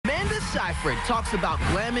Seyfried talks about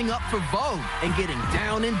glamming up for Vogue and getting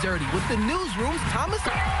down and dirty with the newsroom's Thomas.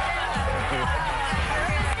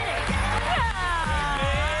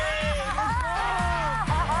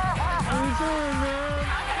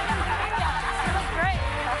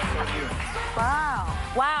 Wow.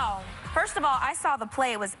 Wow. First of all, I saw the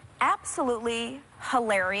play. It was absolutely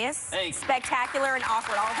hilarious, spectacular, and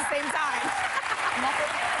awkward all at the same time.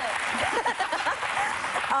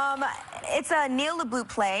 It's a Neil LeBout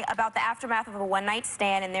play about the aftermath of a one-night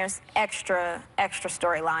stand, and there's extra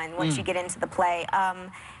storyline once you get into the play.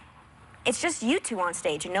 It's just you two on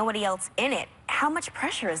stage and nobody else in it. How much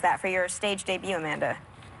pressure is that for your stage debut, Amanda?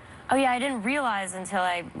 Oh yeah, I didn't realize until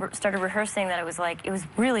I started rehearsing that it was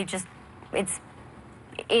really just,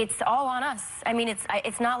 it's all on us. I mean,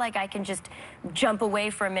 it's not like I can just jump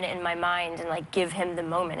away for a minute in my mind and like give him the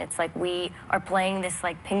moment. It's like we are playing this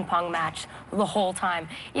like ping pong match the whole time.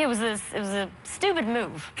 Yeah, it was a stupid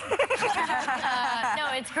move. No,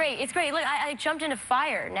 it's great. It's great. Look, I jumped into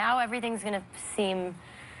fire. Now everything's gonna seem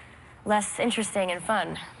less interesting and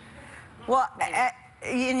fun. Well,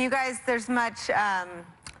 and you guys, there's much.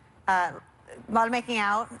 A lot of making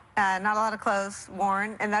out, not a lot of clothes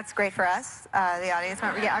worn, and that's great for us, the audience.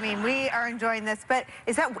 Yeah, I mean, we are enjoying this, but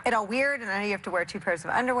is that at all weird? And I know you have to wear 2 pairs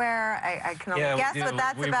of underwear. I can only guess what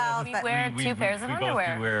that's about. We wear 2 pairs of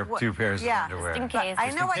underwear. We wear 2 pairs of underwear. Just in case.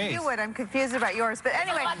 I know what you would. I'm confused about yours. But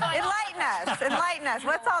anyway, enlighten us. Enlighten us.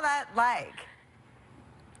 What's all that like?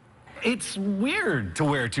 It's weird to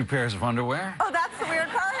wear 2 pairs of underwear. Oh, that's the weird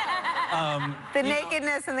part? The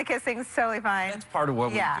nakedness and the kissing is totally fine. That's part of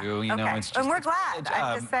what we do, you know. It's just, and we're glad,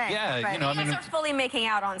 I'm just saying. Yeah, you know, I mean, you guys are fully making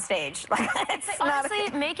out on stage. Honestly,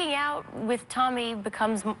 making out with Tommy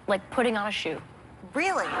becomes like putting on a shoe.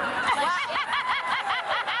 Really? I'm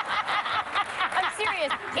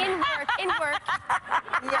serious. In work.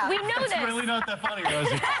 Yeah. We know this. It's really not that funny,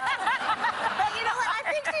 Rosie. But you know what? I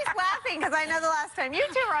think she's laughing because I know the last time you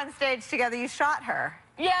 2 were on stage together, you shot her.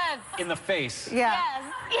 Yes. In the face. Yeah.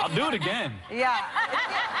 Yes. I'll do it again. Yeah.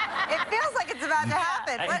 It feels like it's about to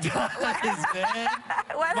happen.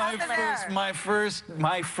 What happened there? My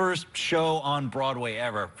first show on Broadway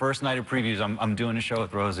ever. First night of previews. I'm doing a show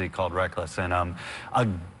with Rosie called Reckless, and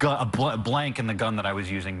a blank in the gun that I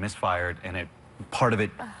was using misfired, and part of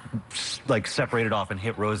it like separated off and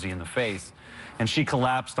hit Rosie in the face, and she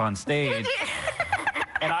collapsed on stage.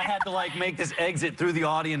 And I had to like make this exit through the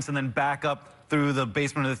audience and then back up through the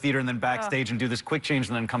basement of the theater and then backstage and do this quick change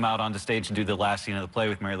and then come out onto stage and do the last scene of the play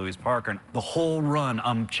with Mary Louise Parker. And the whole run,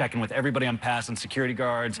 I'm checking with everybody I'm passing, security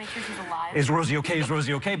guards. Make sure she's alive. Is Rosie okay? Is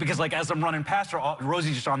Rosie okay? Because like as I'm running past her,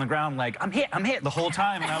 Rosie's just on the ground like, I'm hit the whole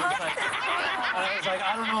time. And I was like,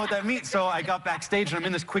 I don't know what that means. So I got backstage and I'm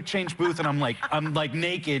in this quick change booth and I'm like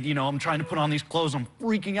naked, you know, I'm trying to put on these clothes. I'm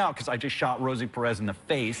freaking out because I just shot Rosie Perez in the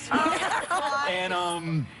face.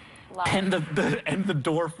 And the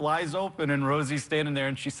door flies open and Rosie's standing there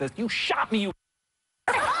and she says, "You shot me, you."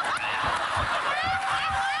 That's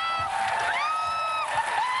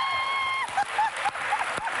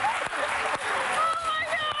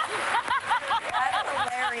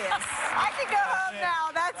hilarious. I can go home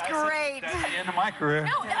now. That's great. That's the end of my career.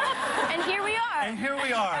 No. And here we are. And here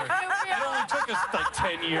we are. It only took us like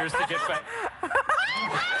 10 years to get back.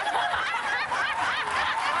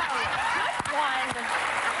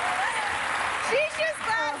 She's just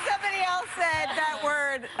glad somebody else said that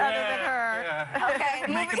word other than her. Yeah. Okay.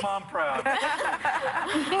 Making Mom proud.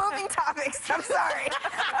 Moving topics. I'm sorry.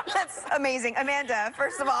 That's amazing. Amanda,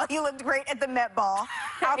 first of all, you looked great at the Met Ball.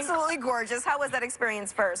 Absolutely gorgeous. How was that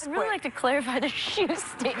experience first? I'd really like to clarify the shoe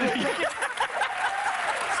statement. She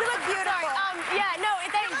looked beautiful. Yeah, no,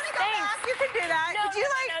 thanks. You can do that. No, Would you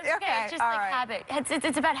like? no, it's okay. It's just all like right. habit.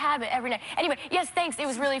 It's about habit every night. Anyway, yes, thanks. It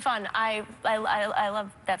was really fun. I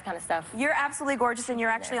love that kind of stuff. You're absolutely gorgeous, and you're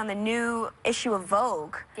actually on the new issue of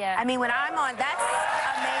Vogue. Yeah. I mean, when I'm on, that's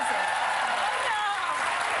amazing.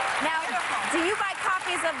 Now, do you buy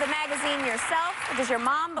copies of the magazine yourself? Or does your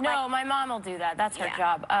mom? No, my mom will do that. That's her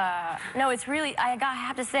job. No, it's really, I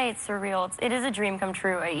have to say, it's surreal. It is a dream come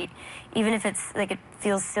true. Even if it's, like, it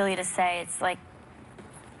feels silly to say, it's like,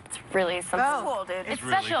 it's really something. Oh, cool, dude. It's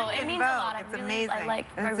special. It means a lot. It's amazing. I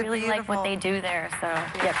really like what they do there. So,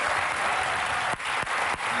 yep.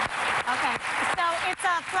 Okay, so it's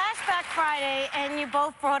a Flashback Friday, and you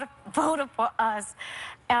both brought a photo for us.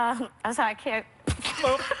 I'm sorry, I can't.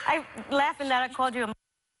 I'm laughing that I called you a.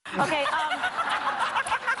 Okay,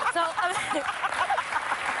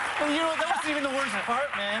 You know, that wasn't even the worst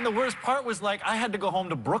part, man. The worst part was like, I had to go home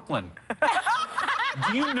to Brooklyn.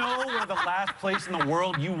 Do you know where the last place in the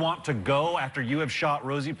world you want to go after you have shot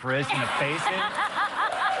Rosie Perez in the face is?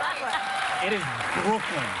 It is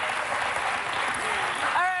Brooklyn.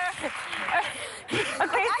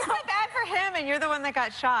 Okay, I feel bad for him, and you're the one that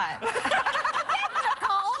got shot.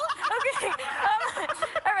 Okay.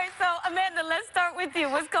 All right, so Amanda, let's start with you.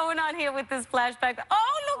 What's going on here with this flashback?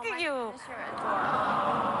 Oh, look at you.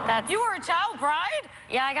 You were a child bride?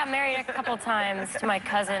 Yeah, I got married a couple times to my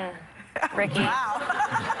cousin, Ricky. Wow.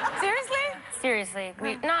 Seriously? Seriously,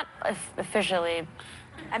 not officially.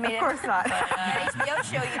 I mean, Of course not. HBO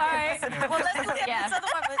show you. All right. Well, let's look at Yeah. this other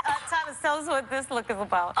one. Thomas, tell us what this look is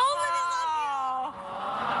about. Oh.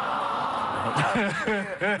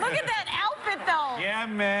 Look at that outfit, though. Yeah,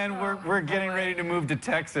 man, we're getting ready to move to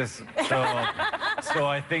Texas. So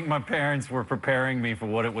I think my parents were preparing me for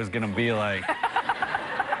what it was going to be like.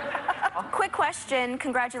 Quick question.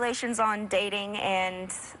 Congratulations on dating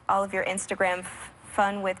and all of your Instagram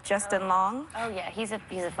fun with Justin Long. Oh yeah, he's a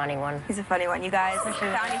funny one. He's a funny one. You guys found each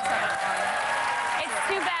other. It's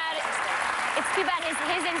too bad. It's too bad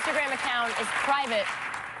his Instagram account is private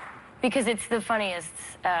because it's the funniest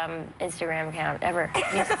Instagram account ever.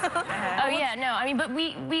 Oh yeah, no, I mean, but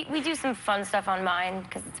we do some fun stuff on mine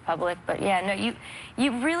because it's public. But yeah, no, you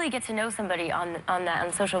really get to know somebody on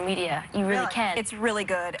social media. You really can. It's really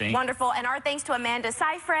good. Thank you. Wonderful. And our thanks to Amanda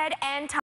Seyfried and